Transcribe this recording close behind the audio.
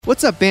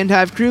What's up,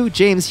 Bandhive crew?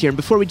 James here, and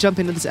before we jump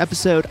into this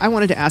episode, I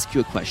wanted to ask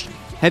you a question.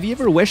 Have you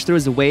ever wished there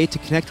was a way to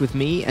connect with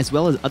me as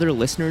well as other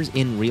listeners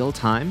in real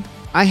time?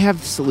 I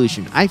have the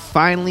solution. I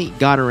finally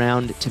got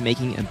around to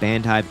making a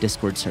Bandhive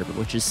Discord server,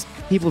 which is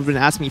people have been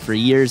asking me for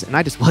years, and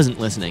I just wasn't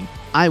listening.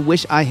 I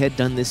wish I had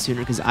done this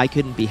sooner because I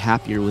couldn't be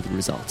happier with the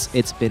results.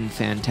 It's been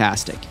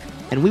fantastic,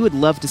 and we would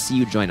love to see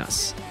you join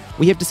us.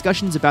 We have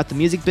discussions about the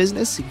music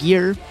business,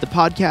 gear, the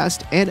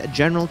podcast, and a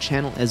general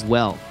channel as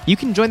well. You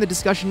can join the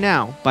discussion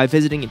now by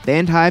visiting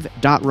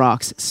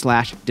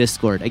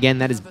bandhive.rocks/discord. Again,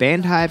 that is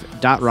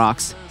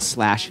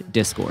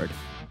bandhive.rocks/discord.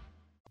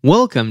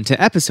 Welcome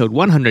to episode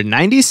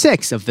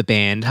 196 of the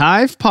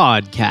Bandhive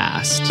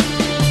Podcast.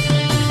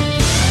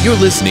 You're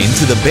listening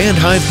to the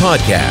Bandhive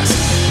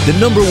Podcast, the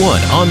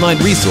 #1 online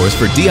resource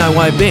for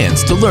DIY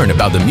bands to learn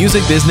about the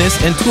music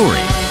business and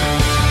touring.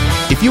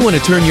 If you want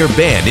to turn your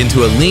band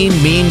into a lean,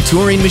 mean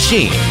touring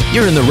machine,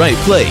 you're in the right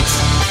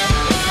place.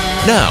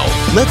 Now,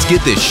 let's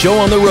get this show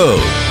on the road.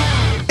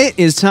 It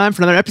is time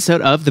for another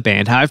episode of the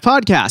Bandhive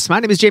Podcast. My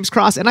name is James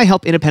Cross, and I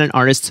help independent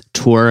artists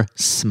tour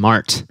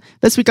smart.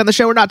 This week on the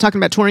show, we're not talking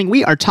about touring.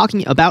 We are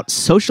talking about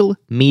social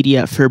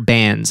media for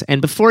bands. And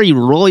before you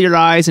roll your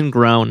eyes and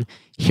groan,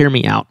 hear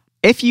me out.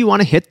 If you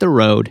want to hit the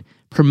road,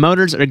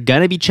 promoters are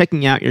going to be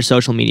checking out your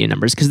social media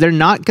numbers because they're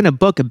not going to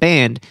book a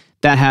band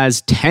that has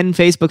 10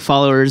 Facebook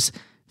followers,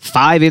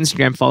 5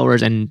 Instagram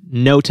followers, and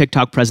no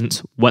TikTok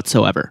presence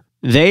whatsoever.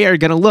 They are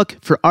going to look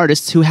for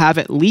artists who have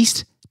at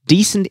least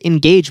decent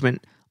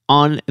engagement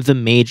on the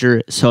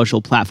major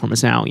social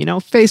platforms. Now,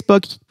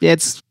 Facebook,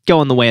 it's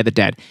going the way of the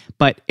dead.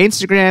 But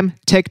Instagram,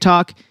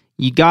 TikTok,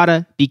 you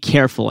gotta be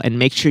careful and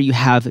make sure you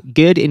have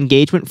good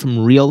engagement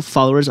from real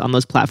followers on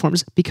those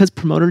platforms because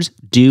promoters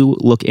do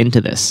look into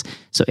this.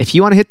 So if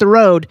you want to hit the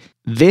road,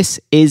 this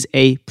is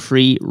a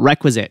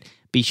prerequisite.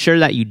 Be sure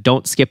that you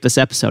don't skip this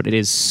episode. It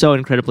is so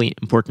incredibly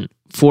important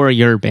for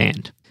your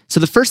band. So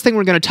the first thing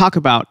we're going to talk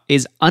about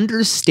is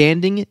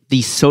understanding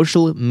the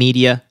social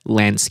media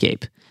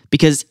landscape,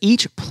 because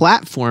each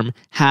platform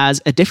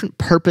has a different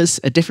purpose,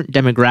 a different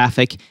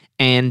demographic,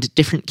 and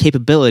different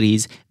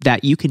capabilities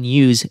that you can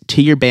use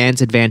to your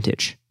band's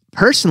advantage.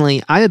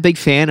 Personally, I'm a big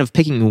fan of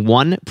picking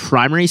one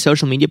primary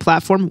social media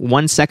platform,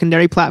 one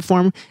secondary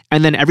platform,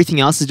 and then everything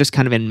else is just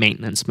kind of in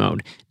maintenance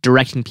mode,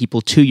 directing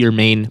people to your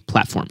main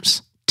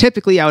platforms.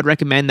 Typically, I would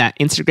recommend that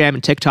Instagram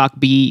and TikTok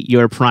be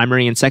your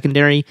primary and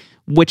secondary.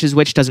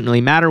 Which doesn't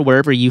really matter.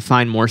 Wherever you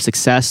find more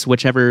success,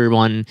 whichever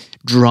one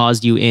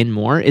draws you in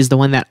more is the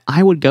one that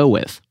I would go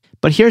with.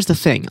 But here's the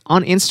thing.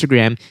 On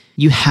Instagram,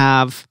 you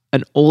have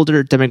an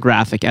older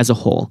demographic as a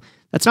whole.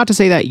 That's not to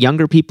say that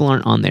younger people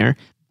aren't on there,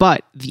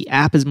 but the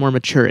app is more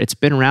mature. It's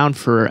been around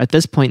for, at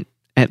this point,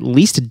 at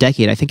least a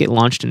decade. I think it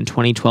launched in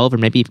 2012 or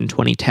maybe even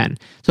 2010.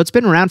 So it's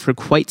been around for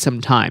quite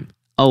some time.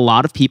 A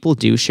lot of people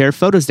do share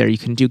photos there. You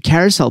can do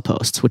carousel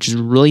posts, which is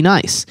really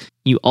nice.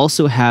 You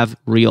also have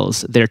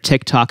Reels, their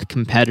TikTok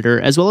competitor,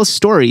 as well as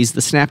Stories,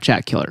 the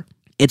Snapchat killer.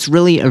 It's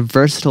really a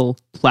versatile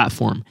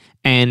platform,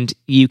 and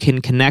you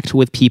can connect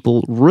with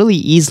people really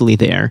easily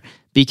there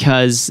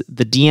because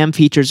the DM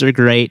features are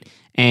great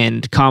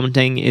and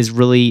commenting is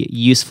really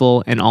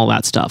useful and all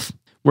that stuff.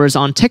 Whereas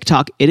on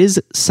TikTok, it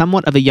is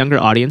somewhat of a younger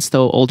audience,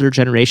 though older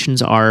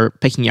generations are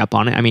picking up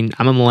on it. I mean,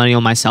 I'm a millennial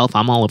myself.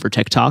 I'm all over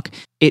TikTok.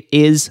 It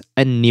is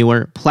a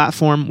newer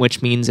platform,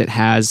 which means it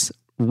has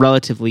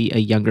relatively a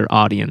younger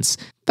audience.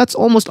 That's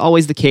almost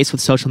always the case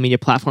with social media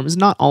platforms.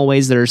 Not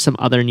always. There are some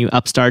other new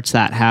upstarts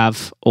that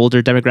have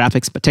older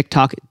demographics, but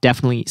TikTok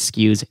definitely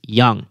skews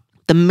young.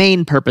 The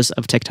main purpose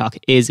of TikTok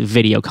is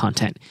video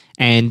content,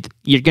 and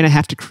you're going to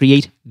have to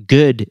create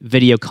good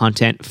video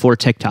content for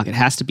TikTok. It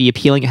has to be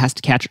appealing. It has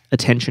to catch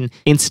attention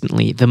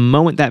instantly. The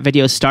moment that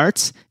video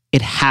starts,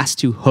 it has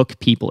to hook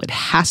people. It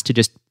has to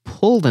just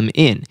pull them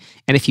in.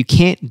 And if you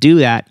can't do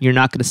that, you're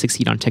not going to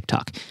succeed on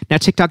TikTok. Now,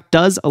 TikTok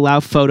does allow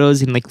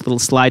photos in like little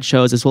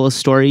slideshows as well as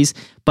stories,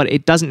 but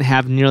it doesn't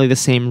have nearly the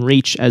same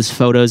reach as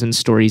photos and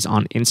stories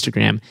on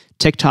Instagram.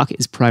 TikTok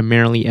is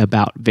primarily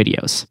about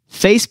videos.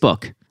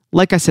 Facebook.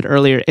 Like I said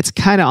earlier, it's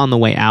kind of on the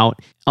way out.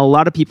 A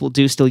lot of people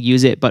do still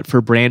use it, but for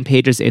brand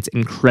pages, it's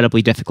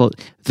incredibly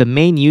difficult. The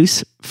main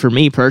use for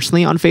me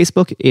personally on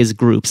Facebook is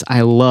groups.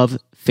 I love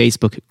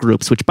Facebook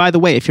groups, which, by the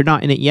way, if you're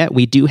not in it yet,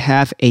 we do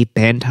have a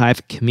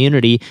Bandhive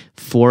community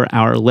for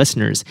our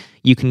listeners.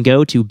 You can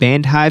go to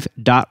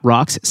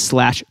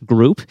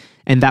bandhive.rocks/group,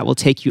 and that will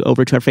take you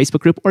over to our Facebook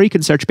group, or you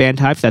can search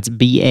Bandhive, that's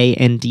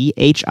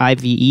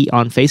BANDHIVE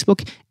on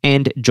Facebook,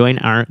 and join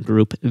our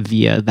group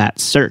via that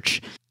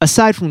search.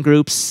 Aside from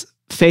groups,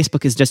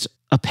 Facebook is just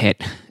a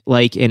pit,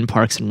 like in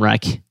Parks and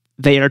Rec.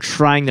 They are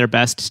trying their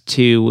best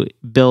to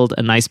build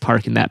a nice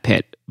park in that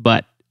pit,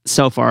 but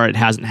so far it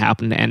hasn't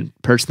happened, and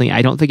personally,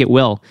 I don't think it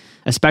will,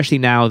 especially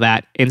now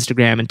that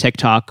Instagram and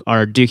TikTok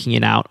are duking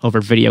it out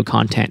over video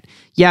content.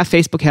 Yeah,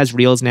 Facebook has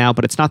Reels now,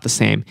 but it's not the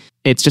same.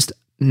 It's just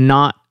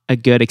not a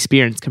good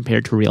experience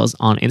compared to Reels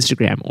on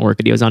Instagram or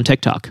videos on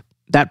TikTok.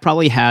 That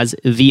probably has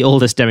the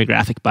oldest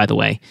demographic, by the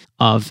way,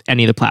 of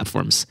any of the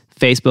platforms.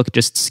 Facebook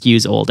just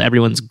skews old.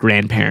 Everyone's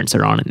grandparents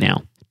are on it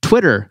now.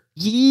 Twitter.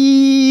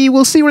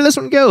 We'll see where this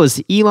one goes.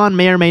 Elon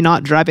may or may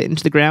not drive it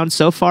into the ground.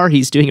 So far,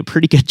 he's doing a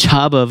pretty good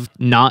job of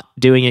not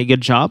doing a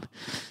good job.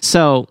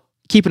 So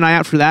keep an eye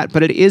out for that.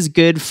 But it is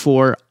good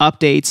for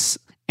updates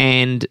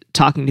and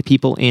talking to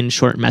people in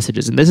short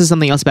messages. And this is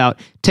something else about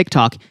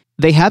TikTok.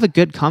 They have a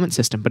good comment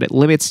system, but it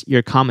limits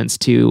your comments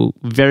to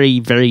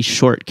very, very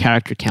short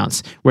character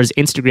counts, whereas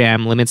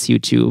Instagram limits you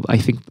to, I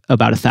think,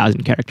 about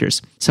 1,000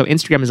 characters. So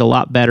Instagram is a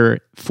lot better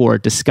for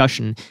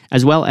discussion,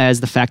 as well as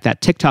the fact that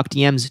TikTok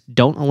DMs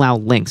don't allow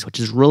links, which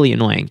is really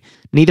annoying.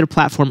 Neither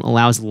platform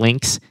allows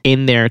links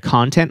in their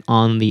content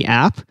on the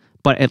app,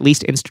 but at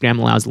least Instagram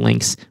allows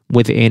links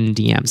within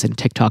DMs, and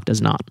TikTok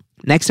does not.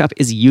 Next up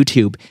is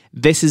YouTube.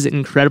 This is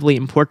incredibly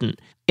important.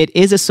 It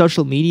is a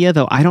social media,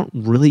 though I don't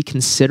really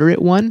consider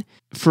it one.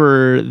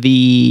 For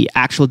the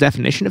actual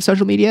definition of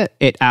social media,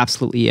 it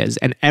absolutely is.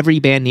 And every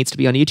band needs to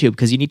be on YouTube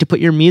because you need to put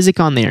your music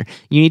on there.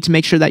 You need to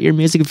make sure that your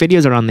music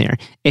videos are on there.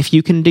 If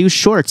you can do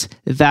shorts,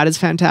 that is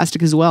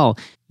fantastic as well.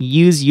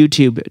 Use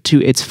YouTube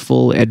to its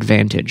full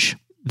advantage.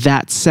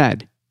 That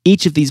said,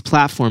 each of these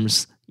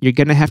platforms, you're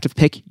going to have to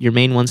pick your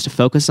main ones to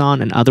focus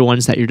on and other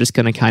ones that you're just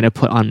going to kind of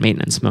put on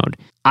maintenance mode.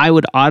 I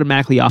would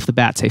automatically off the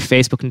bat say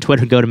Facebook and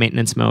Twitter go to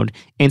maintenance mode,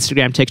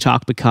 Instagram,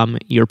 TikTok become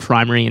your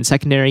primary and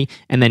secondary,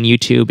 and then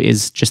YouTube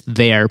is just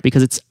there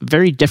because it's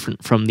very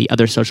different from the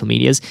other social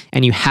medias,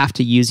 and you have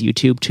to use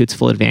YouTube to its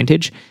full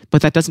advantage,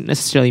 but that doesn't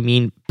necessarily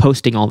mean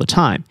posting all the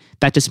time.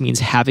 That just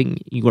means having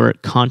your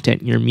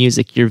content, your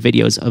music, your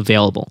videos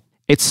available.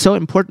 It's so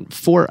important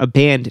for a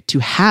band to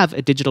have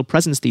a digital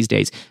presence these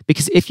days,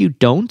 because if you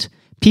don't,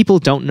 people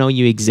don't know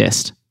you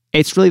exist.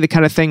 It's really the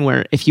kind of thing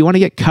where if you want to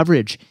get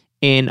coverage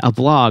in a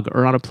blog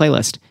or on a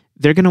playlist,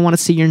 they're going to want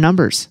to see your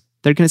numbers.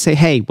 They're going to say,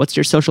 hey, what's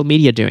your social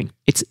media doing?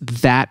 It's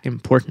that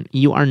important.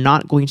 You are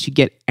not going to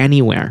get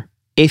anywhere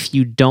if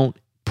you don't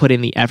put in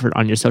the effort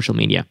on your social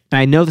media. And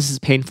I know this is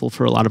painful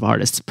for a lot of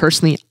artists.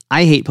 Personally,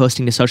 I hate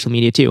posting to social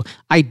media too.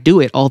 I do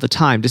it all the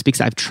time just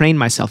because I've trained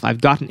myself. I've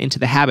gotten into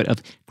the habit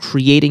of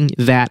creating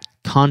that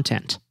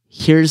content.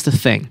 Here's the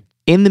thing.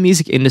 In the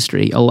music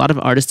industry, a lot of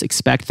artists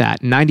expect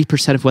that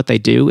 90% of what they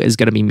do is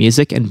going to be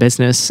music and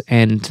business,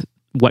 and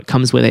what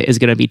comes with it is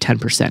going to be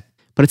 10%.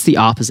 But it's the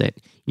opposite.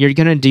 You're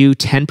going to do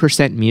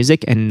 10%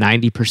 music and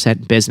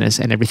 90% business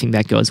and everything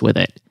that goes with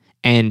it.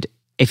 And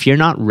if you're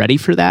not ready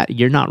for that,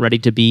 you're not ready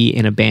to be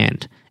in a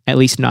band, at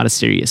least not a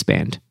serious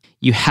band.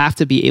 You have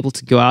to be able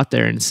to go out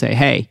there and say,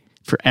 hey,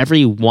 for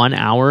every 1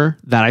 hour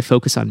that I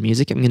focus on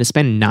music, I'm going to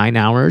spend 9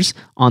 hours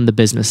on the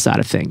business side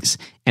of things.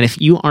 And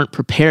if you aren't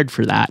prepared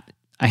for that,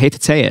 I hate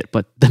to say it,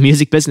 but the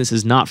music business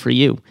is not for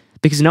you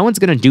because no one's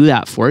going to do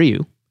that for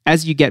you.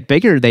 As you get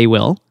bigger, they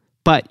will,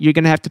 but you're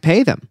going to have to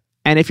pay them.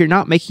 And if you're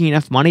not making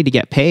enough money to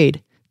get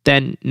paid,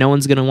 then no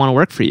one's going to want to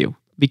work for you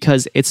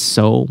because it's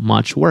so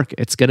much work.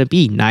 It's going to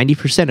be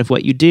 90% of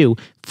what you do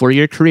for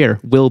your career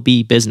will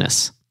be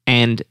business.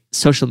 And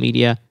social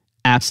media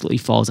absolutely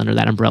falls under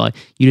that umbrella.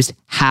 You just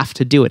have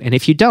to do it. And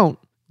if you don't,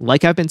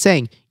 like I've been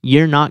saying,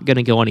 you're not going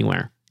to go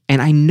anywhere.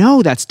 And I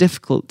know that's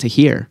difficult to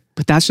hear,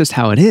 but that's just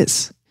how it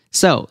is.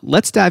 So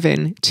let's dive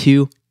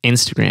into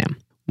Instagram.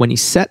 When you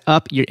set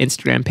up your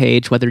Instagram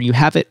page, whether you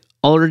have it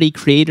already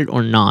created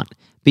or not,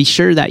 be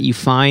sure that you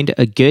find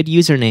a good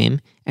username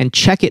and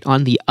check it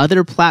on the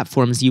other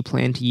platforms you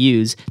plan to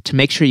use to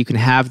make sure you can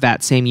have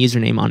that same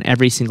username on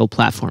every single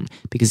platform.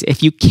 Because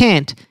if you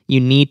can't, you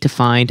need to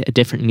find a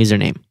different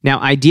username. Now,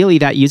 ideally,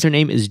 that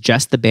username is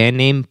just the band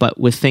name, but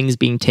with things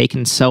being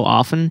taken so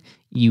often,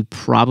 you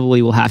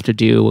probably will have to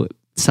do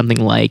something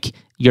like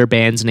your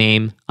band's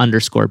name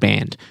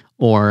 _band.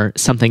 Or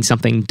something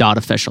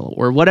 .official,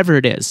 or whatever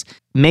it is.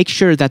 Make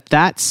sure that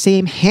that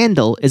same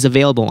handle is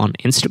available on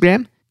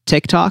Instagram,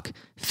 TikTok,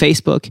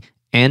 Facebook,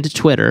 and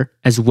Twitter,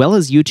 as well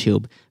as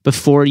YouTube,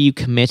 before you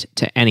commit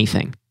to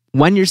anything.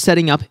 When you're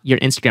setting up your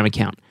Instagram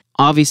account,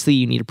 obviously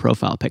you need a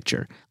profile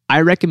picture.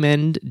 I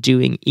recommend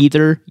doing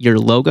either your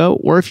logo,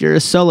 or if you're a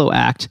solo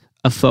act,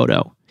 a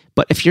photo.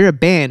 But if you're a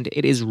band,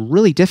 it is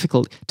really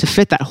difficult to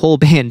fit that whole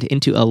band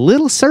into a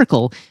little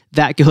circle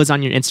that goes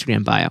on your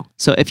Instagram bio.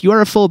 So if you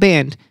are a full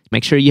band,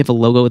 make sure you have a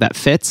logo that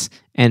fits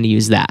and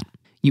use that.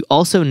 You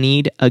also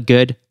need a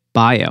good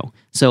bio.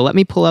 So let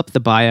me pull up the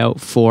bio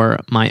for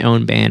my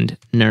own band,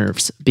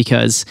 Nerves,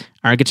 because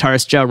our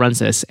guitarist Joe runs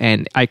this,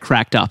 and I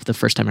cracked up the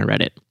first time I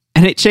read it.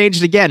 And it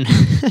changed again.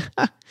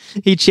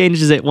 He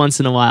changes it once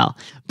in a while.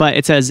 But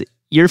it says,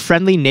 your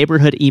friendly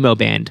neighborhood emo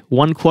band,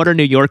 1/4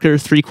 New Yorker,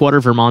 3/4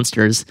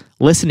 Vermonsters.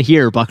 Listen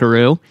here,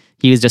 buckaroo.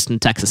 He was just in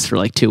Texas for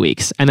like 2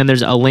 weeks. And then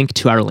there's a link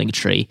to our link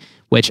tree,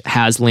 which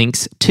has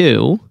links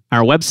to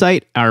our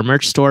website, our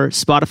merch store,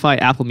 Spotify,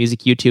 Apple Music,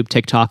 YouTube,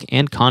 TikTok,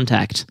 and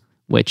Contact,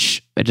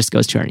 which it just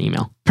goes to our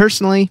email.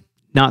 Personally,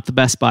 not the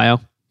best bio.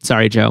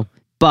 Sorry, Joe.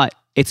 But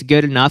it's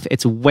good enough.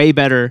 It's way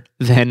better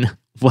than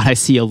what I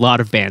see a lot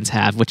of bands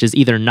have, which is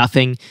either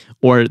nothing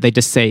or they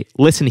just say,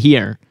 listen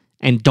here,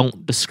 and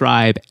don't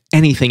describe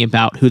anything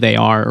about who they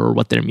are or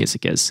what their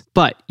music is.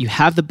 But you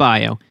have the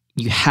bio,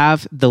 you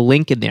have the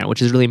link in there,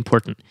 which is really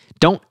important.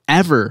 Don't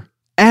ever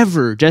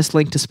ever just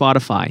link to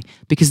Spotify,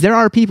 because there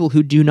are people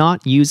who do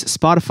not use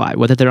Spotify,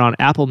 whether they're on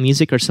Apple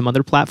Music or some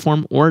other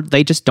platform, or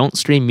they just don't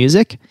stream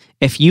music.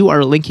 If you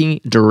are linking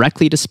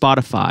directly to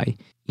Spotify,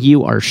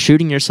 you are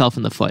shooting yourself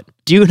in the foot.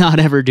 Do not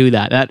ever do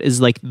that. That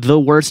is like the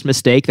worst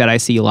mistake that I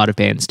see a lot of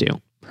bands do.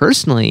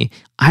 Personally,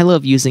 I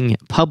love using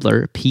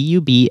Publer,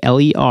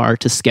 Publer,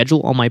 to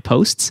schedule all my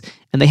posts,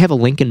 and they have a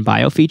link in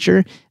bio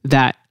feature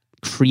that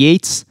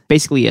creates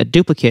basically a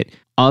duplicate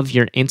of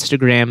your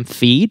Instagram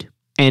feed,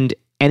 and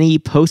any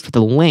post with a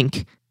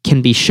link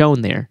can be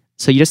shown there.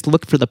 So you just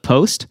look for the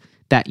post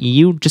that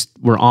you just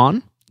were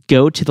on,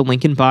 go to the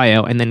link in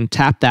bio, and then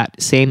tap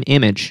that same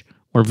image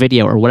or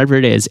video or whatever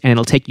it is, and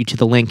it'll take you to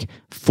the link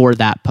for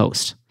that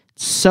post.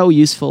 So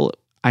useful.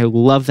 I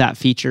love that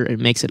feature. It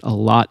makes it a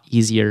lot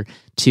easier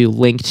to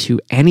link to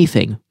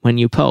anything when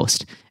you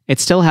post. It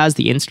still has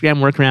the Instagram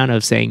workaround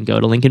of saying go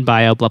to link in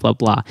bio, blah, blah,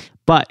 blah.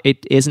 But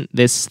it isn't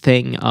this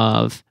thing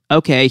of,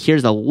 okay,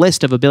 here's a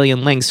list of a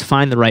billion links,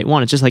 find the right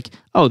one. It's just like,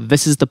 oh,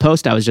 this is the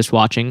post I was just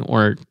watching,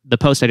 or the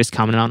post I just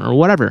commented on, or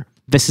whatever.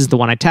 This is the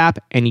one I tap,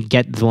 and you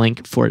get the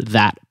link for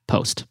that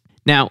post.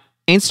 Now,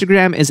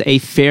 Instagram is a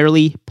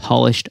fairly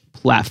polished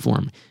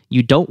platform.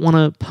 You don't want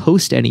to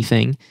post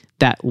anything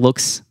that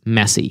looks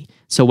messy.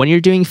 So when you're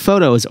doing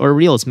photos or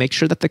reels, make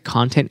sure that the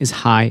content is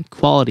high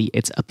quality,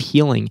 it's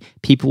appealing,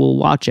 people will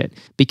watch it,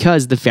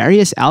 because the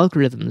various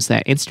algorithms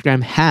that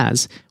Instagram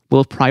has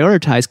will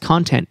prioritize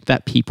content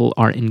that people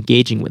are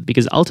engaging with,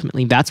 because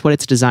ultimately that's what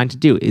it's designed to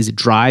do, is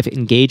drive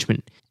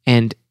engagement.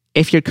 And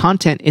if your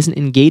content isn't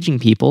engaging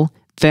people,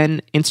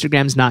 then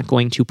Instagram's not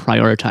going to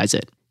prioritize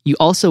it. You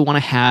also want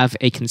to have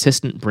a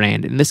consistent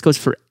brand, and this goes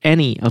for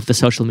any of the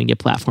social media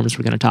platforms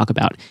we're going to talk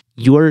about.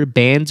 Your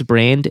band's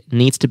brand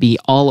needs to be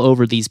all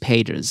over these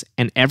pages,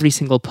 and every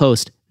single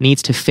post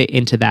needs to fit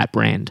into that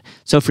brand.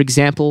 So for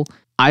example,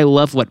 I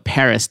love what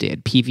Paris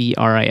did,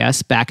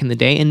 PVRIS, back in the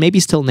day, and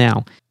maybe still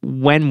now.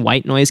 When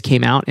White Noise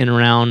came out in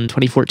around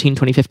 2014,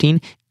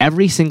 2015,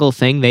 every single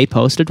thing they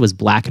posted was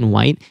black and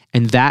white,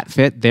 and that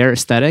fit their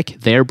aesthetic,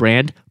 their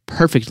brand,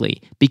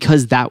 perfectly,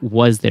 because that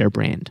was their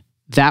brand.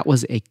 That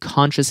was a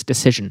conscious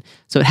decision.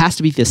 So it has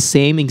to be the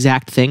same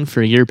exact thing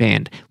for your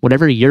band.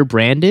 Whatever your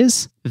brand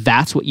is,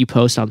 that's what you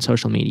post on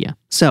social media.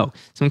 So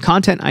some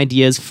content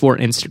ideas for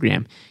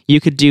Instagram. You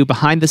could do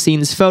behind the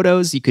scenes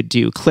photos. You could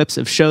do clips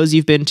of shows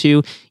you've been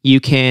to. You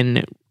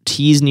can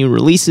tease new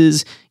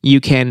releases. You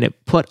can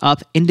put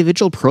up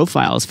individual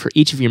profiles for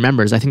each of your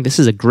members. I think this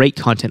is a great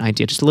content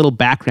idea, just a little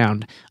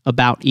background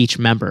about each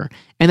member.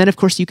 And then, of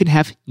course, you can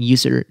have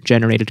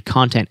user-generated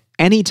content.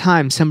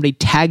 Anytime somebody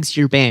tags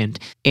your band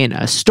in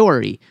a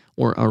story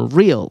or a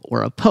reel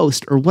or a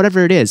post or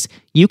whatever it is,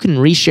 you can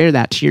reshare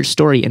that to your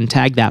story and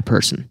tag that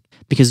person.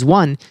 Because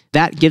one,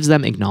 that gives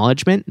them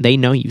acknowledgement. They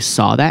know you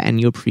saw that and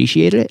you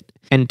appreciated it.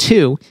 And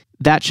two,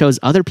 that shows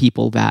other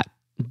people that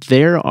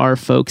there are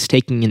folks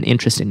taking an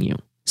interest in you.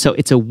 So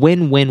it's a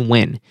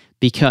win-win-win,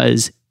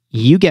 because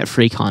you get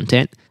free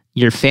content,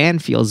 your fan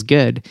feels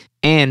good,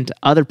 and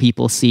other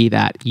people see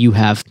that you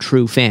have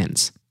true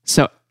fans.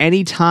 So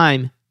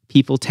anytime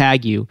people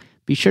tag you,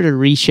 be sure to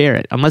reshare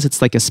it, unless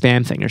it's like a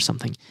spam thing or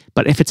something.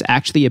 But if it's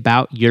actually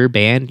about your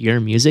band, your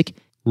music,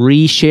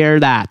 reshare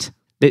that.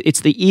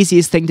 It's the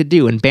easiest thing to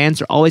do, and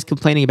bands are always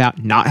complaining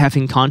about not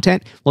having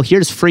content. Well,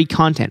 here's free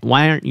content.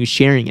 Why aren't you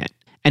sharing it?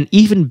 And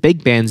even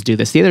big bands do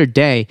this. The other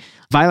day,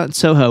 Violent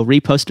Soho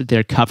reposted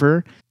their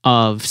cover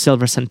of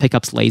Silversun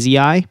Pickup's Lazy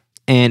Eye,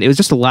 and it was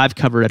just a live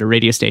cover at a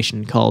radio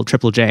station called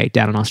Triple J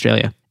down in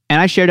Australia.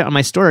 And I shared it on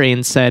my story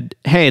and said,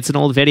 hey, it's an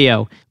old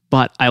video,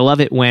 but I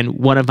love it when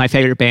one of my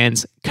favorite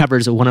bands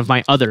covers one of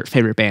my other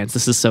favorite bands.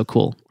 This is so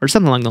cool. Or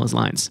something along those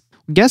lines.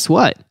 Guess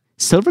what?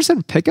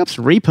 Silversun Pickups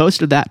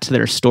reposted that to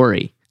their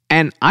story.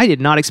 And I did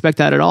not expect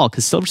that at all,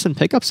 because Silversun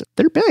Pickups,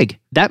 they're big.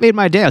 That made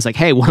my day. I was like,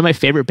 hey, one of my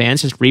favorite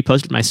bands just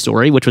reposted my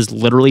story, which was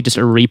literally just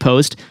a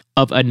repost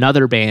of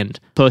another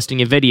band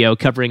posting a video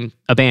covering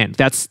a band.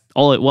 That's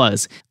all it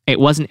was. It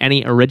wasn't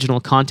any original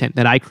content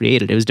that I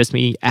created. It was just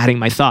me adding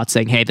my thoughts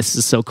saying, hey, this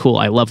is so cool.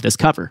 I love this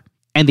cover.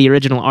 And the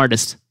original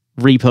artist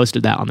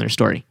reposted that on their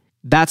story.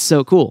 That's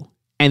so cool.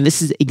 And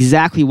this is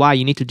exactly why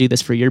you need to do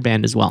this for your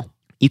band as well.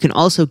 You can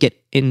also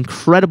get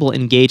incredible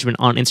engagement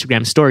on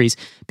Instagram stories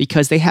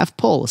because they have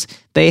polls,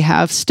 they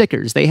have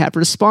stickers, they have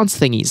response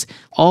thingies.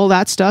 All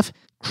that stuff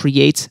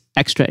creates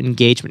extra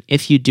engagement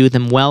if you do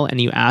them well and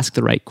you ask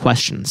the right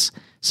questions.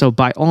 So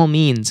by all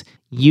means,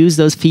 use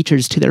those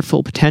features to their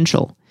full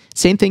potential.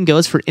 Same thing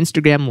goes for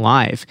Instagram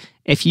Live.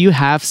 If you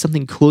have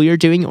something cool you're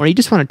doing or you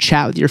just want to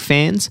chat with your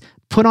fans,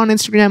 put on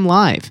Instagram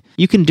Live.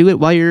 You can do it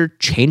while you're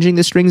changing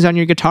the strings on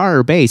your guitar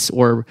or bass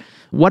or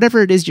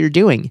whatever it is you're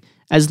doing.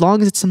 As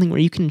long as it's something where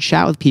you can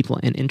chat with people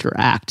and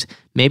interact.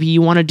 Maybe you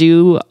want to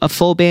do a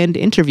full band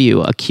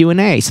interview, a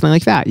Q&A, something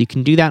like that. You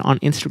can do that on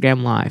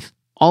Instagram Live.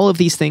 All of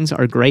these things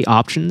are great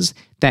options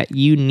that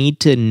you need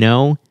to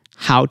know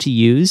how to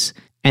use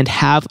and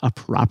have a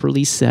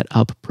properly set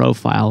up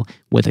profile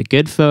with a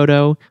good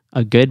photo,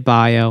 a good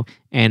bio,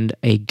 and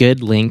a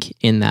good link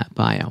in that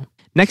bio.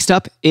 Next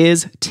up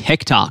is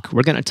TikTok.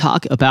 We're going to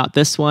talk about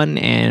this one,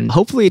 and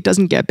hopefully it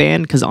doesn't get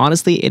banned, because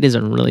honestly, it is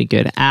a really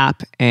good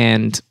app,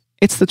 and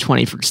it's the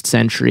 21st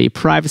century.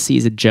 Privacy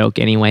is a joke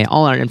anyway.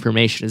 All our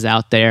information is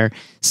out there,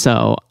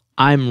 so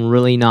I'm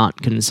really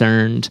not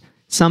concerned.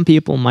 Some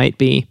people might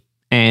be,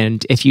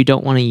 and if you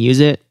don't want to use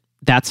it,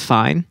 that's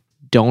fine.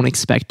 Don't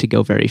expect to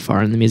go very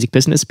far in the music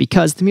business,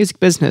 because the music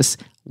business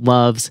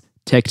loves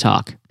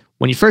TikTok.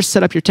 When you first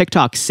set up your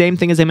TikTok, same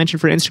thing as I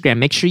mentioned for Instagram,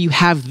 make sure you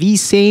have the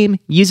same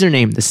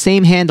username, the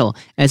same handle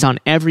as on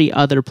every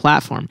other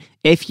platform.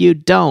 If you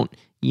don't,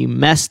 you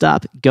messed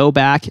up. Go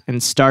back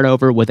and start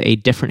over with a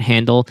different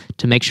handle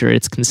to make sure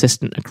it's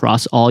consistent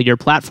across all your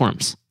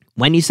platforms.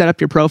 When you set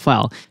up your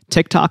profile,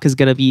 TikTok is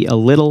going to be a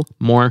little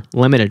more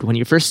limited. When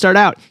you first start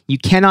out, you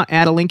cannot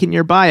add a link in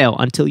your bio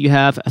until you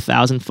have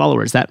 1,000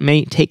 followers. That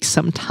may take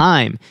some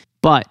time,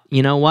 but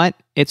you know what?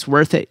 It's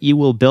worth it. You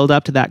will build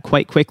up to that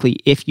quite quickly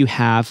if you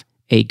have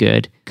a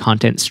good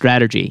content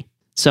strategy.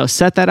 So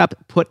set that up,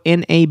 put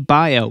in a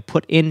bio,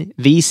 put in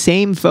the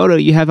same photo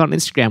you have on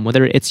Instagram,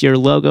 whether it's your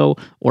logo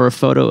or a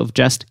photo of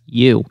just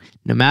you.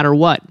 No matter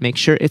what, make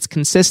sure it's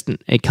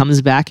consistent. It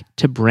comes back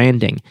to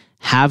branding.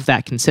 Have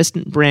that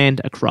consistent brand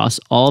across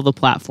all the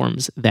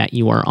platforms that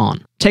you are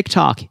on.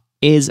 TikTok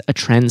is a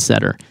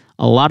trendsetter.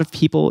 A lot of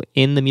people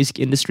in the music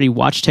industry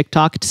watch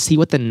TikTok to see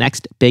what the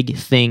next big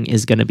thing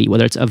is going to be,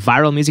 whether it's a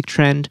viral music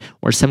trend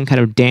or some kind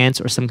of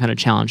dance or some kind of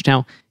challenge.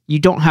 Now, you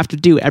don't have to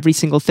do every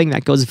single thing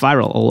that goes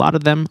viral. A lot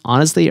of them,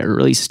 honestly, are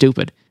really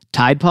stupid.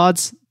 Tide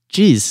Pods?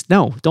 Geez,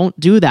 no, don't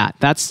do that.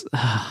 That's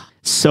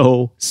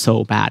so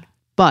bad.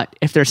 But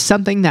if there's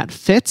something that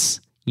fits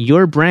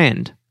your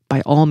brand,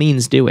 by all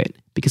means do it,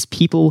 because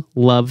people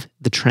love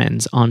the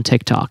trends on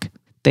TikTok.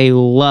 They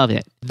love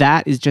it.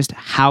 That is just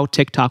how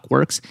TikTok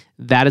works.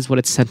 That is what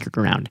it's centered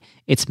around.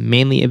 It's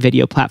mainly a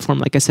video platform,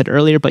 like I said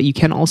earlier, but you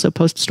can also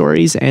post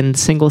stories and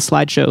single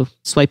slideshow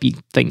swipey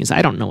things.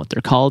 I don't know what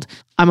they're called.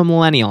 I'm a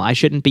millennial. I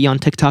shouldn't be on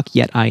TikTok,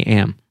 yet I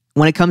am.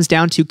 When it comes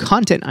down to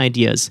content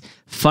ideas,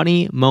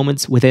 funny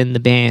moments within the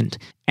band,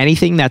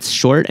 anything that's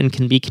short and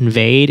can be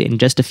conveyed in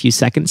just a few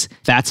seconds,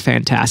 that's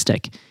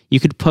fantastic. You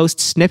could post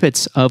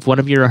snippets of one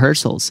of your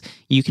rehearsals.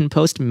 You can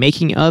post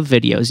making of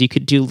videos. You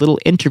could do little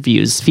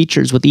interviews,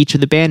 features with each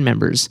of the band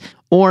members.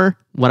 Or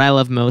what I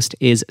love most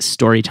is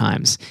story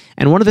times.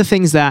 And one of the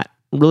things that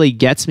really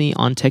gets me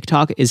on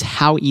TikTok is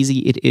how easy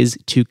it is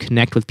to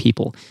connect with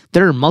people.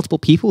 There are multiple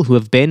people who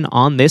have been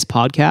on this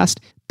podcast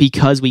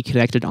because we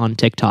connected on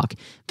TikTok.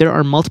 There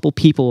are multiple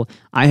people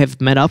I have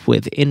met up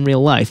with in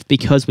real life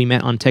because we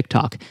met on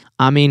TikTok.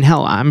 I mean,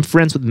 hell, I'm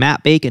friends with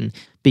Matt Bacon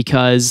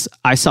because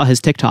I saw his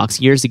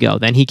TikToks years ago.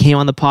 Then he came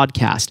on the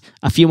podcast.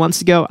 A few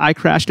months ago, I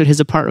crashed at his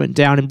apartment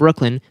down in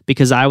Brooklyn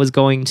because I was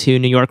going to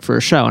New York for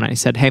a show. And I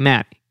said, hey,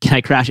 Matt, can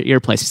I crash at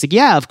your place? He's like,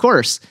 yeah, of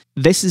course.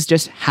 This is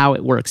just how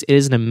it works. It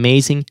is an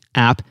amazing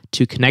app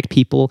to connect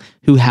people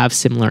who have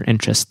similar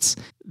interests.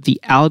 The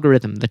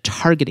algorithm, the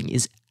targeting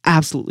is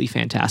absolutely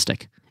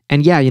fantastic.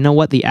 And yeah, you know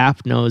what? The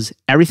app knows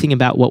everything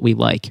about what we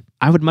like.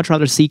 I would much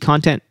rather see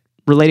content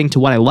relating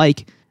to what I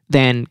like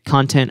than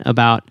content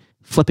about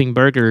flipping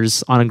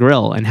burgers on a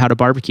grill and how to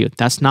barbecue.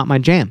 That's not my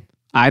jam.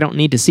 I don't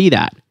need to see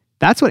that.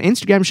 That's what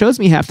Instagram shows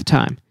me half the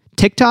time.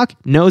 TikTok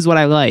knows what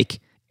I like.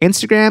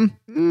 Instagram,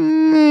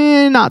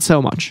 not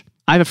so much.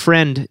 I have a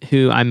friend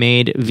who I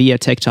made via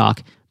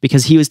TikTok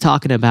because he was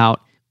talking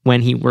about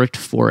when he worked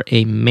for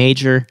a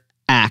major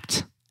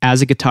act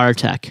as a guitar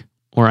tech,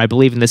 or I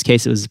believe in this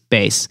case it was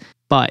bass,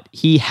 but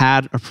he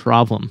had a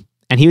problem.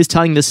 And he was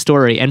telling this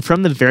story, and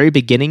from the very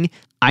beginning,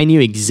 I knew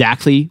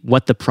exactly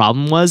what the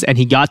problem was, and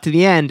he got to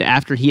the end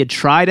after he had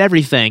tried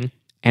everything,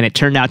 and it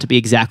turned out to be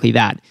exactly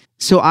that.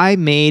 So I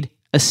made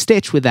a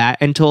stitch with that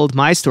and told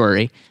my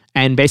story,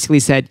 and basically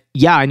said,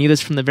 yeah, I knew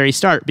this from the very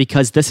start,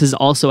 because this has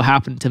also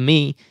happened to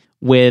me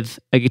with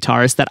a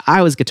guitarist that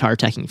I was guitar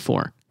teching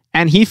for.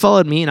 And he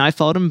followed me, and I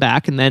followed him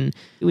back, and then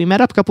we met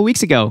up a couple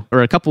weeks ago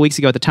at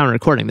the time of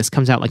recording. This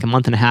comes out like a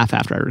month and a half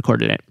after I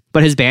recorded it.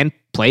 But his band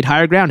played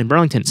Higher Ground in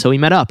Burlington, so we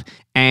met up,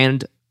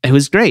 and it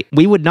was great.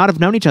 We would not have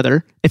known each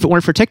other if it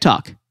weren't for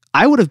TikTok.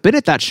 I would have been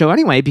at that show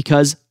anyway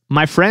because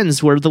my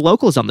friends were the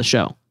locals on the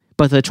show.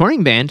 But the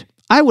touring band,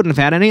 I wouldn't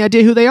have had any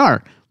idea who they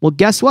are. Well,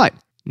 guess what?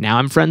 Now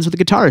I'm friends with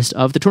the guitarist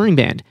of the touring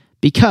band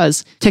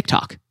because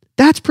TikTok.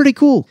 That's pretty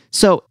cool.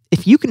 So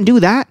if you can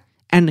do that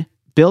and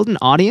build an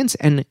audience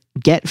and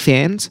get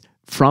fans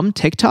from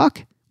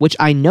TikTok, which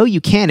I know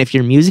you can if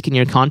your music and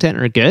your content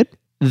are good,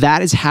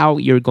 that is how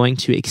you're going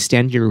to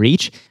extend your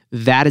reach.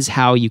 That is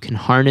how you can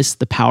harness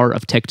the power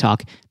of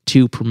TikTok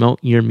to promote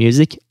your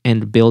music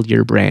and build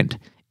your brand.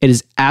 It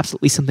is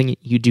absolutely something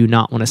you do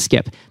not want to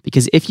skip,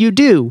 because if you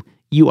do,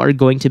 you are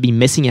going to be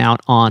missing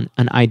out on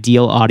an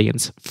ideal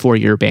audience for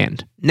your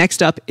band.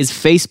 Next up is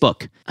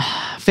Facebook.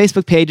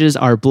 Facebook pages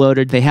are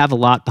bloated. They have a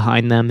lot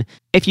behind them.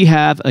 If you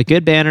have a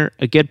good banner,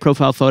 a good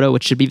profile photo,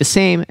 which should be the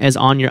same as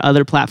on your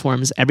other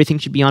platforms, everything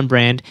should be on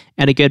brand,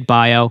 and a good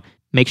bio,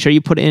 make sure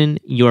you put in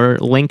your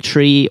link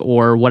tree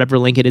or whatever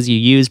link it is you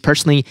use.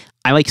 Personally,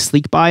 I like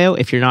Sleek Bio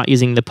if you're not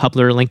using the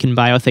Publer link in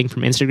bio thing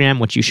from Instagram,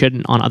 which you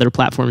shouldn't on other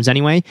platforms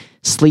anyway.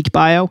 Sleek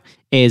Bio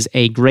is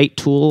a great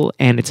tool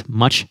and it's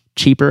much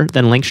cheaper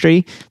than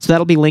Linktree. So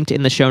that'll be linked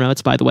in the show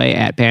notes, by the way,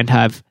 at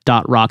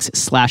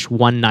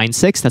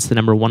bandhive.rocks/196. That's the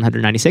number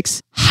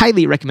 196.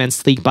 Highly recommend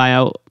Sleek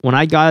Bio. When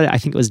I got it, I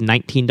think it was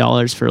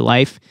 $19 for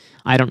life.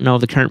 I don't know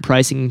the current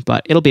pricing,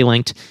 but it'll be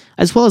linked,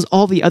 as well as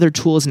all the other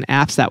tools and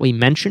apps that we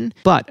mentioned.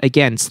 But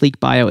again, Sleek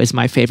Bio is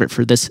my favorite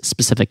for this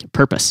specific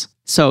purpose.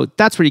 So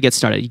that's where you get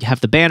started. You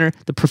have the banner,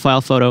 the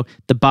profile photo,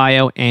 the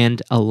bio,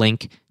 and a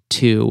link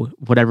to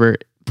whatever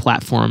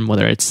platform,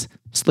 whether it's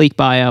Sleek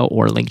Bio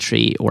or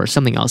Linktree or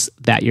something else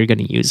that you're going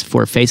to use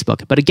for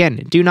Facebook. But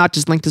again, do not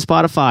just link to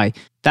Spotify.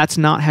 That's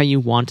not how you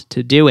want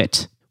to do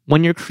it.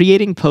 When you're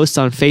creating posts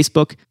on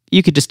Facebook,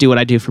 you could just do what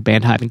I do for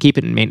Bandhive and keep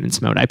it in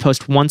maintenance mode. I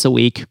post once a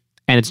week,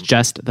 and it's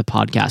just the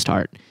podcast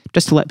art,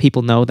 just to let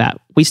people know that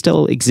we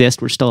still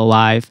exist, we're still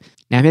alive.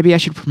 Now, maybe I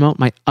should promote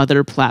my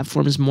other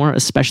platforms more,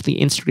 especially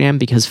Instagram,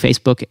 because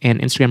Facebook and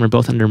Instagram are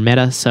both under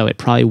Meta, so it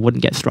probably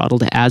wouldn't get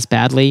throttled as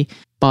badly.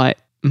 But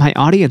my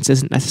audience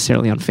isn't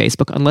necessarily on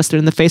Facebook unless they're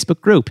in the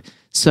Facebook group.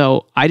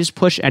 So I just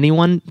push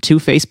anyone to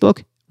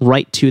Facebook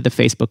right to the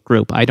Facebook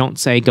group. I don't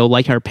say, go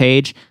like our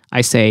page. I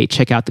say,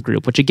 check out the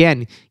group, which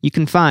again, you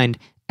can find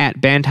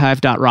at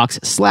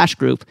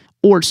bandhive.rocks/group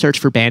or search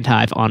for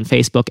Bandhive on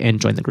Facebook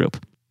and join the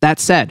group. That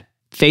said,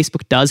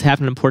 Facebook does have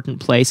an important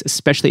place,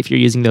 especially if you're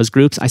using those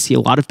groups. I see a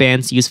lot of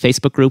bands use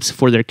Facebook groups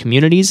for their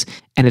communities,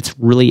 and it's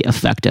really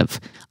effective.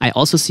 I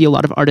also see a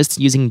lot of artists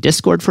using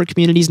Discord for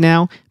communities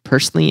now.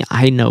 Personally,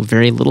 I know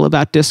very little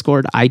about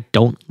Discord. I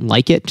don't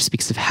like it just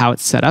because of how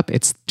it's set up.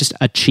 It's just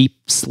a cheap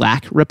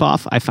Slack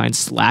ripoff. I find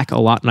Slack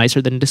a lot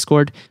nicer than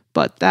Discord.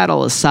 But that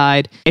all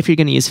aside, if you're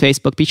going to use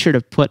Facebook, be sure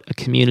to put a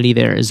community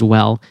there as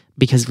well,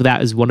 because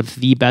that is one of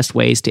the best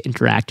ways to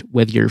interact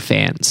with your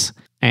fans.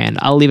 And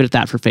I'll leave it at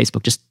that for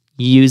Facebook. Just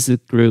use the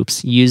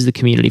groups, use the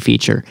community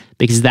feature,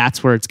 because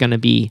that's where it's going to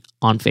be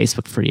on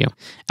Facebook for you.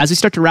 As we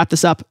start to wrap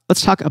this up,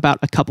 let's talk about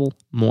a couple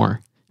more.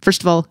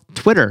 First of all,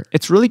 Twitter.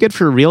 It's really good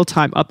for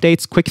real-time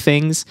updates, quick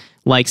things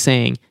like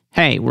saying,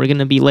 hey, we're going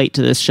to be late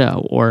to this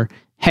show, or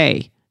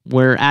hey,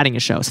 we're adding a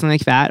show, something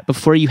like that.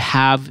 Before you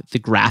have the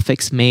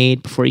graphics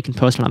made, before you can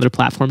post on other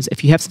platforms,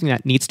 if you have something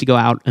that needs to go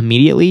out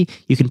immediately,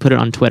 you can put it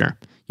on Twitter.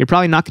 You're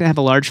probably not going to have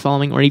a large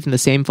following or even the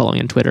same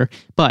following on Twitter,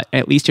 but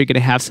at least you're going to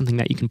have something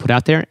that you can put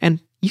out there,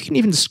 and you can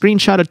even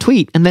screenshot a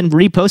tweet and then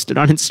repost it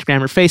on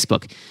Instagram or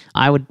Facebook.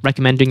 I would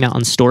recommend doing that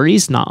on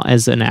stories, not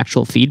as an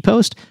actual feed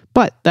post,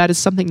 but that is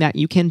something that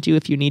you can do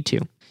if you need to.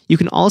 You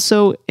can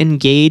also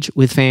engage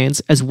with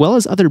fans as well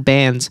as other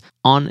bands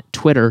on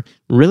Twitter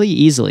really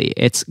easily.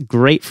 It's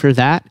great for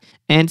that.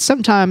 And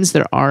sometimes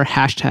there are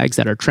hashtags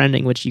that are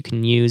trending, which you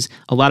can use.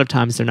 A lot of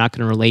times they're not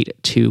going to relate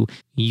to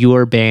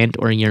your band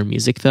or your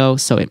music, though,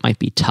 so it might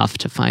be tough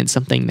to find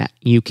something that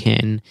you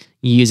can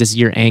use as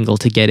your angle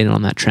to get in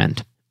on that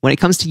trend. When it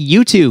comes to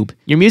YouTube,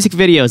 your music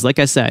videos, like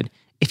I said,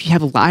 if you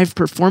have live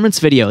performance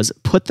videos,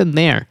 put them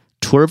there.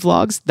 Tour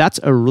vlogs, that's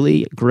a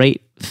really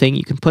great thing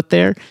you can put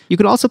there. You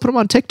can also put them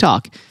on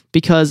TikTok,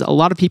 because a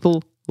lot of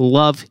people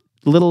love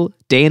little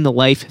day in the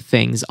life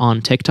things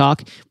on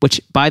TikTok, which,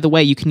 by the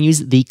way, you can use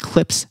the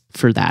Clips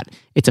for that.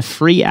 It's a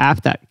free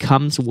app that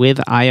comes with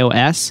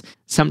iOS.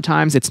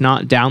 Sometimes it's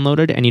not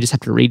downloaded and you just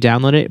have to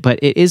re-download it, but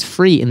it is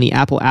free in the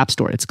Apple App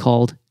Store. It's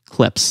called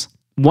Clips.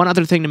 One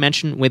other thing to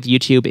mention with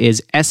YouTube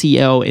is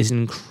SEO is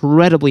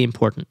incredibly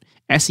important.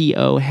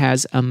 SEO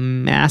has a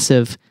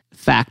massive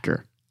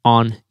factor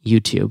on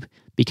YouTube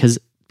because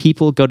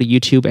people go to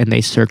YouTube and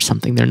they search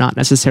something. They're not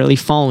necessarily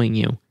following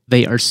you.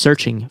 They are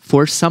searching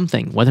for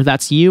something, whether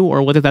that's you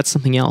or whether that's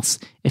something else.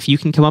 If you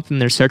can come up in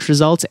their search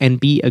results and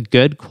be a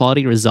good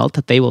quality result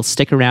that they will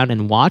stick around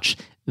and watch,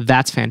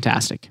 that's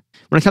fantastic.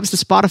 When it comes to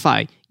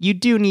Spotify, you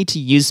do need to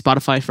use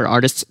Spotify for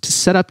Artists to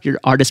set up your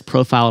artist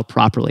profile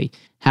properly.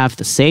 Have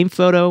the same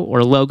photo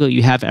or logo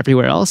you have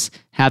everywhere else,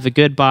 have a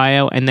good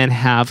bio, and then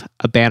have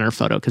a banner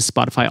photo, because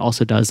Spotify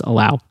also does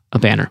allow a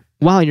banner.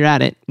 While you're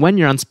at it, when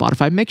you're on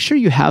Spotify, make sure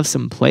you have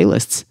some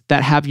playlists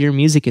that have your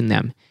music in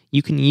them.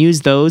 You can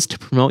use those to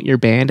promote your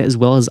band as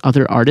well as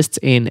other artists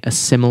in a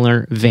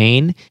similar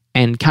vein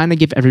and kind of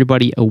give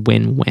everybody a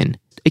win-win.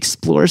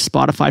 Explore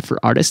Spotify for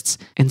Artists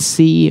and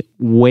see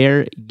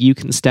where you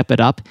can step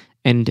it up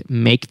and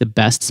make the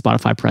best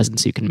Spotify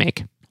presence you can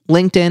make.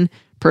 LinkedIn,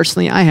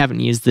 personally, I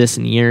haven't used this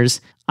in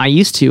years. I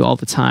used to all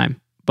the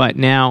time, but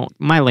now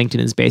my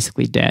LinkedIn is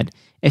basically dead.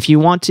 If you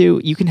want to,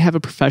 you can have a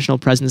professional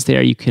presence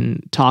there. You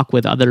can talk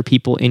with other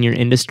people in your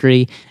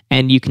industry,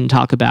 and you can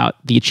talk about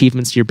the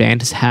achievements your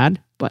band has had,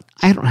 but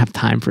I don't have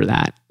time for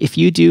that. If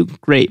you do,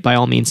 great, by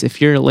all means. If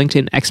you're a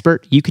LinkedIn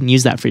expert, you can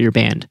use that for your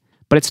band,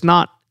 but it's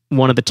not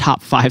one of the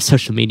top 5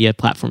 social media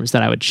platforms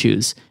that I would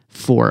choose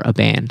for a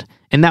band.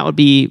 And that would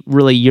be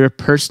really your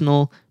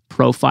personal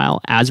profile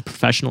as a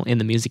professional in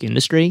the music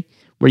industry,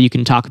 where you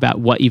can talk about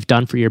what you've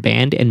done for your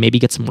band and maybe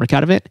get some work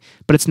out of it,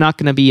 but it's not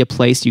going to be a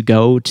place you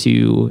go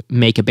to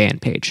make a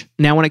band page.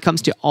 Now, when it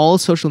comes to all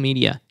social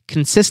media,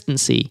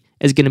 consistency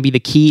is going to be the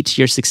key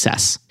to your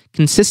success.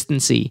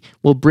 Consistency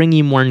will bring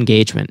you more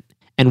engagement.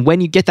 And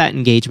when you get that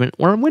engagement,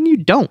 or when you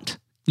don't,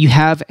 you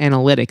have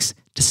analytics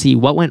to see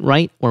what went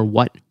right or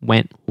what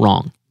went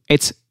wrong.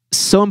 It's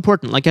so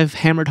important, like I've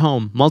hammered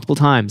home multiple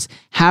times,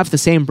 have the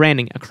same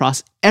branding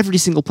across every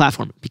single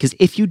platform, because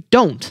if you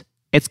don't,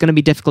 it's going to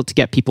be difficult to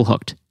get people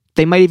hooked.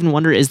 They might even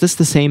wonder, is this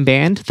the same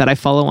band that I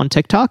follow on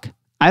TikTok?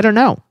 I don't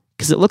know,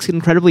 because it looks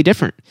incredibly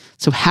different.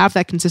 So have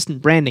that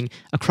consistent branding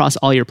across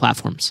all your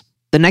platforms.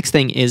 The next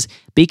thing is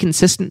be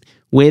consistent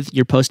with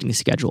your posting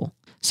schedule.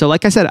 So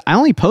like I said, I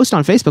only post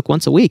on Facebook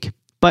once a week,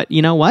 but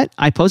you know what?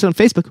 I post on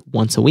Facebook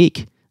once a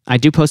week. I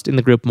do post in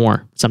the group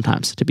more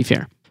sometimes, to be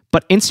fair.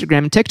 But Instagram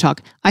and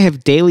TikTok, I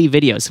have daily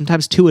videos,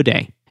 sometimes 2 a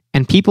day.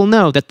 And people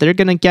know that they're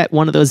going to get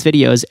one of those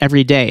videos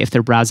every day if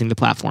they're browsing the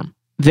platform.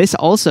 This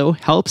also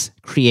helps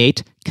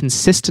create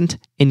consistent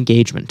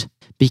engagement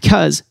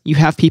because you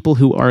have people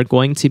who are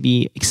going to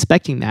be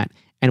expecting that.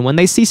 And when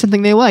they see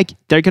something they like,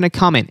 they're going to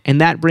comment.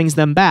 And that brings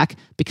them back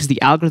because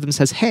the algorithm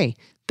says, hey,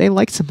 they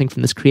liked something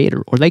from this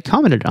creator or they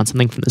commented on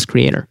something from this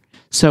creator.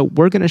 So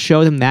we're going to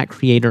show them that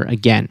creator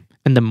again.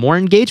 And the more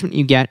engagement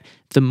you get,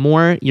 the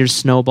more your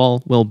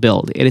snowball will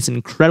build. It is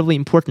incredibly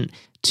important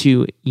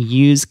to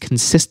use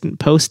consistent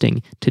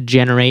posting to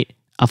generate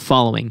a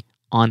following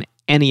on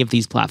any of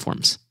these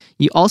platforms.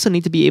 You also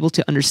need to be able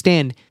to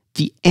understand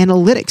the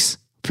analytics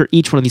for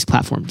each one of these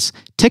platforms.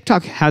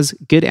 TikTok has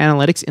good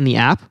analytics in the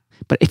app,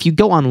 but if you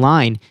go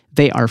online,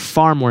 they are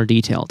far more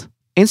detailed.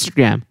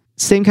 Instagram,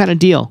 same kind of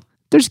deal.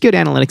 There's good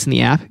analytics in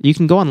the app. You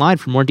can go online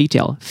for more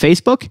detail.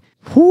 Facebook,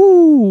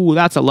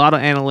 that's a lot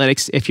of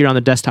analytics if you're on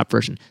the desktop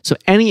version. So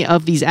any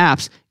of these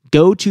apps,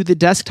 go to the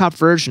desktop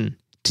version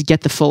to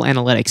get the full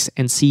analytics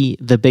and see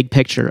the big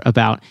picture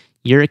about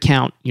your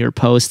account, your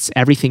posts,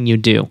 everything you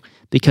do.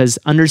 Because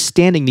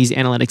understanding these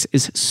analytics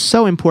is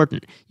so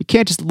important. You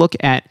can't just look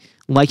at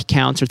like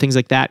counts or things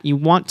like that. You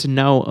want to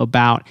know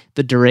about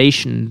the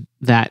duration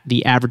that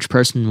the average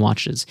person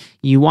watches.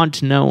 You want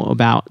to know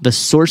about the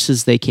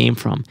sources they came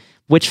from,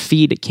 which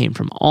feed it came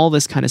from. All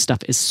this kind of stuff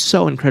is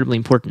so incredibly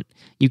important.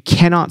 You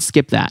cannot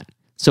skip that.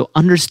 So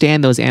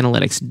understand those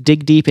analytics,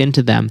 dig deep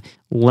into them,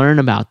 learn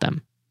about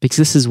them, because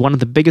this is one of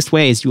the biggest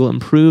ways you will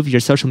improve your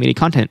social media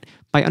content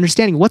by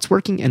understanding what's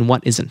working and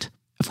what isn't.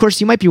 Of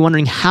course, you might be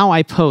wondering how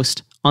I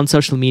post on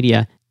social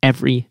media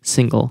every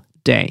single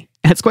day.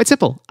 And it's quite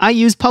simple. I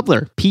use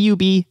Publer,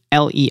 Publer.io.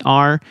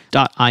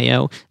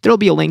 There will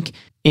be a link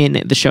in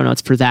the show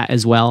notes for that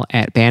as well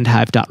at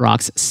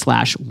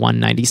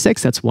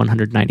bandhive.rocks/196. That's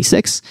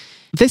 196.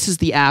 This is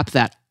the app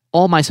that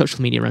all my social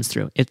media runs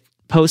through. It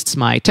posts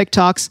my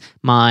TikToks,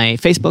 my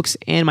Facebooks,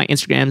 and my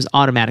Instagrams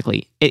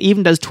automatically. It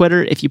even does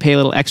Twitter if you pay a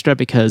little extra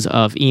because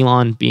of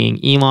Elon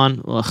being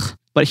Elon. Ugh.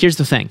 But here's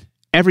the thing.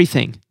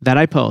 Everything that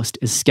I post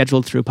is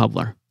scheduled through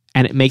Publer,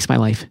 and it makes my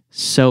life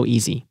so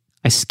easy.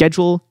 I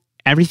schedule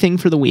everything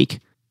for the week,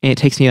 and it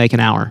takes me like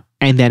an hour,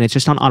 and then it's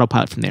just on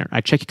autopilot from there.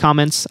 I check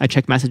comments, I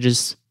check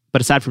messages,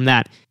 but aside from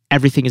that,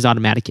 everything is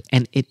automatic,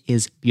 and it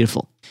is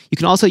beautiful. You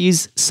can also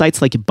use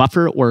sites like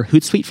Buffer or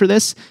Hootsuite for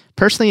this.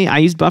 Personally, I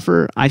use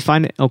Buffer. I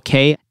find it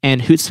okay,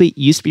 and Hootsuite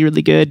used to be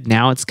really good.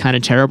 Now it's kind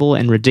of terrible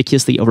and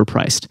ridiculously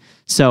overpriced.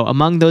 So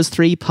among those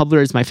three,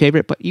 Publer is my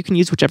favorite, but you can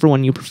use whichever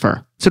one you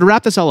prefer. So to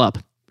wrap this all up,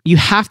 you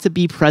have to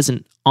be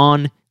present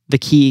on the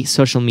key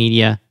social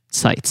media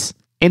sites.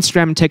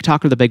 Instagram and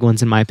TikTok are the big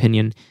ones in my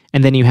opinion.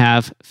 And then you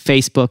have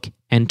Facebook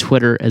and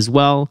Twitter as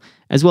well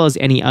as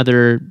any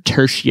other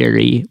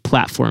tertiary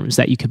platforms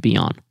that you could be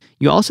on.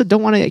 You also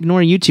don't want to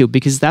ignore YouTube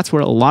because that's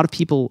where a lot of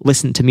people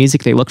listen to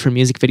music. They look for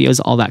music videos,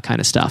 all that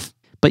kind of stuff.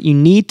 But you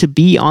need to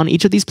be on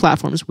each of these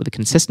platforms with a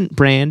consistent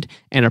brand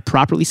and a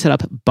properly set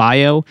up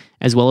bio,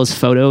 as well as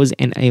photos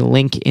and a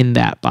link in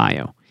that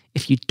bio.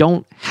 If you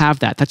don't have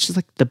that, that's just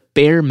like the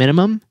bare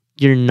minimum,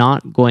 you're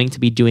not going to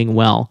be doing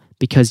well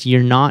because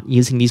you're not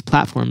using these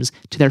platforms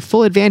to their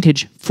full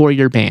advantage for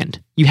your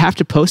band. You have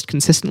to post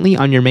consistently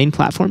on your main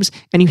platforms,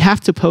 and you have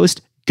to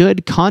post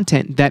good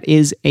content that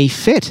is a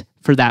fit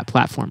for that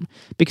platform.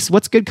 Because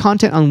what's good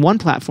content on one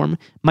platform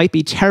might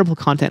be terrible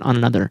content on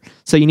another.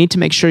 So you need to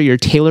make sure you're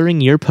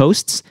tailoring your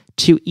posts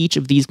to each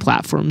of these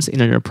platforms in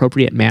an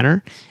appropriate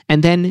manner,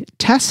 and then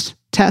test.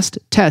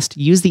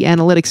 Use the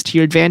analytics to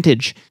your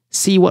advantage.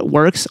 See what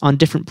works on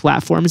different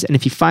platforms, and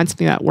if you find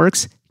something that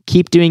works,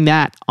 keep doing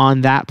that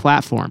on that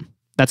platform.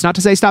 That's not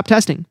to say stop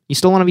testing. You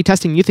still want to be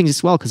testing new things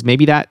as well, because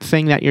maybe that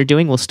thing that you're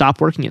doing will stop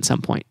working at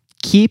some point.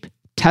 Keep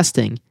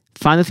testing.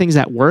 Find the things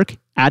that work,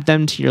 add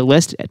them to your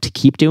list to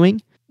keep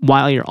doing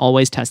while you're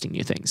always testing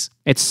new things.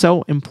 It's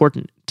so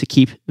important to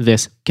keep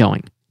this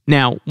going.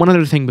 Now, one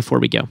other thing before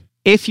we go.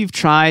 If you've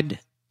tried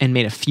and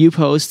made a few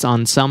posts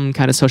on some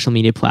kind of social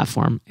media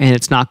platform and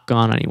it's not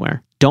gone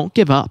anywhere, don't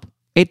give up.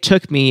 It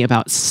took me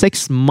about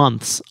 6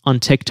 months on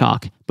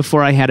TikTok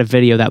before I had a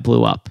video that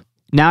blew up.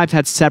 Now I've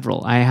had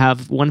several. I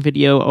have one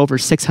video over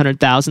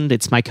 600,000.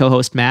 It's my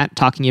co-host Matt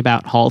talking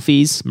about haul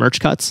fees,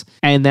 merch cuts.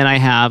 And then I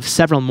have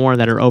several more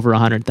that are over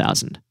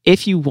 100,000.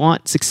 If you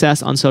want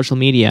success on social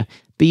media,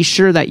 be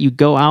sure that you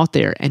go out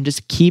there and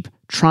just keep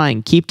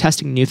trying, keep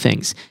testing new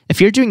things.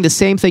 If you're doing the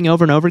same thing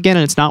over and over again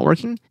and it's not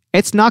working,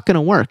 it's not going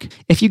to work.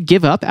 If you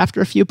give up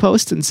after a few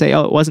posts and say,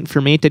 oh, it wasn't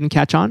for me, it didn't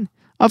catch on,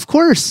 of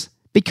course,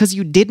 because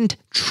you didn't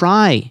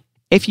try.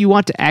 If you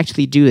want to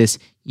actually do this,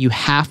 you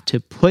have to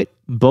put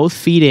both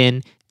feet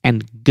in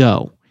and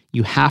go.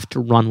 You have to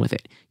run with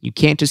it. You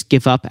can't just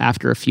give up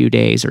after a few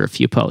days or a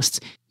few posts.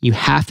 You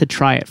have to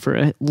try it for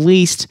at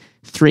least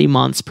 3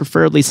 months,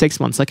 preferably 6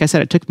 months. Like I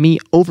said, it took me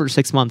over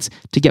 6 months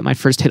to get my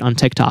first hit on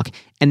TikTok,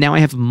 and now I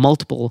have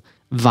multiple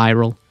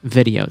viral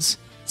videos.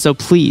 So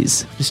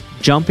please, just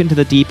jump into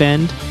the deep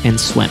end and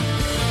swim.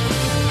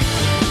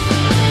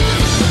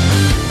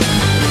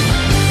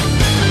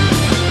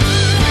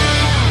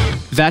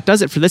 That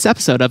does it for this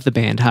episode of the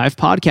Band Hive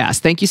Podcast.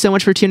 Thank you so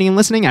much for tuning and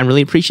listening. I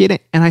really appreciate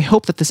it. And I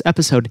hope that this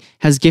episode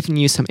has given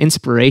you some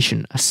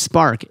inspiration, a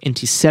spark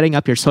into setting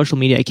up your social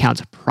media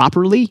accounts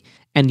properly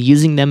and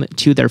using them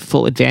to their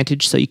full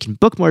advantage so you can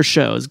book more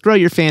shows, grow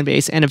your fan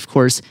base, and of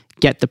course,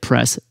 get the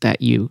press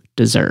that you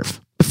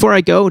deserve. Before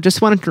I go,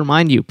 just wanted to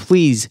remind you,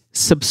 please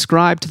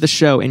subscribe to the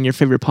show in your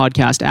favorite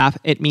podcast app.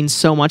 It means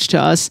so much to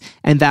us,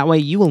 and that way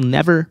you will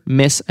never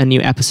miss a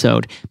new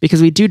episode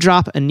because we do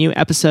drop a new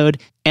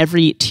episode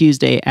every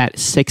Tuesday at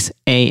 6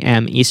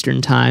 a.m. Eastern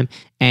Time,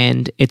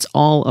 and it's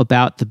all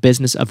about the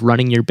business of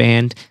running your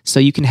band so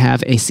you can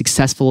have a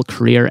successful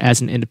career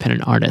as an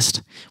independent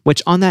artist.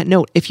 Which, on that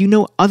note, if you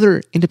know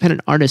other independent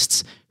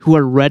artists who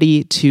are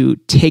ready to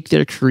take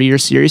their career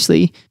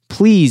seriously,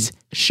 please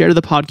share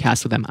the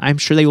podcast with them. I'm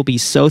sure they will be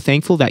so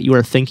thankful that you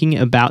are thinking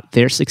about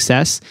their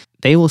success.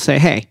 They will say,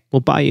 hey,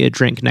 we'll buy you a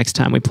drink next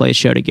time we play a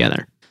show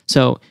together.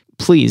 So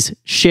please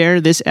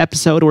share this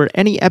episode or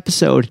any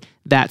episode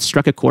that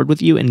struck a chord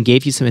with you and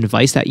gave you some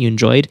advice that you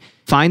enjoyed.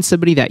 Find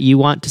somebody that you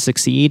want to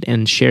succeed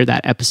and share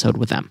that episode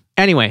with them.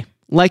 Anyway,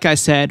 like I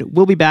said,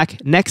 we'll be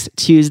back next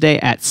Tuesday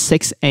at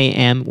 6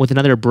 a.m. with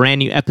another brand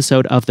new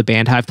episode of the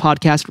Band Hive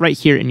Podcast right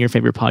here in your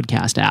favorite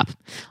podcast app.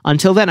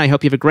 Until then, I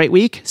hope you have a great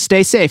week.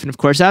 Stay safe. And of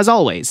course, as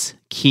always,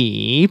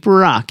 keep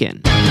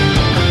rocking.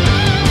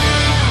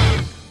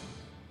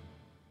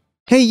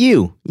 Hey,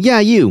 you. Yeah,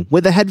 you,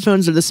 with the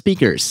headphones or the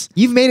speakers.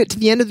 You've made it to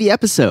the end of the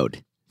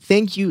episode.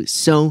 Thank you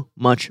so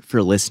much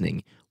for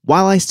listening.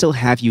 While I still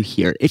have you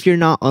here, if you're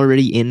not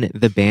already in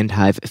the Band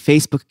Hive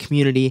Facebook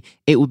community,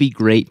 it would be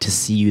great to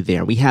see you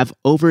there. We have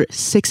over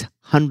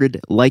 600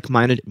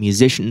 like-minded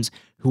musicians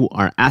who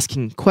are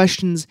asking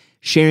questions,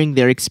 sharing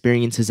their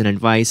experiences and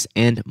advice,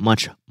 and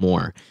much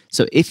more.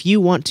 So if you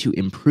want to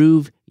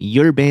improve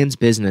your band's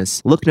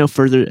business, look no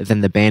further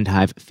than the Band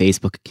Hive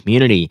Facebook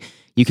community.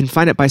 You can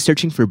find it by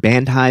searching for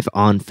Band Hive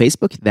on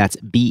Facebook, that's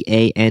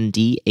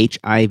BANDHIVE,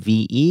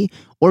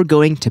 or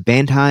going to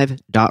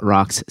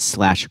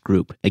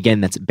bandhive.rocks/group. Again,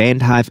 that's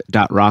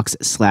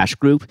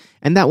bandhive.rocks/group,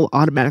 and that will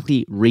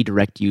automatically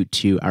redirect you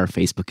to our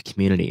Facebook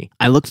community.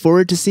 I look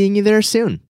forward to seeing you there soon.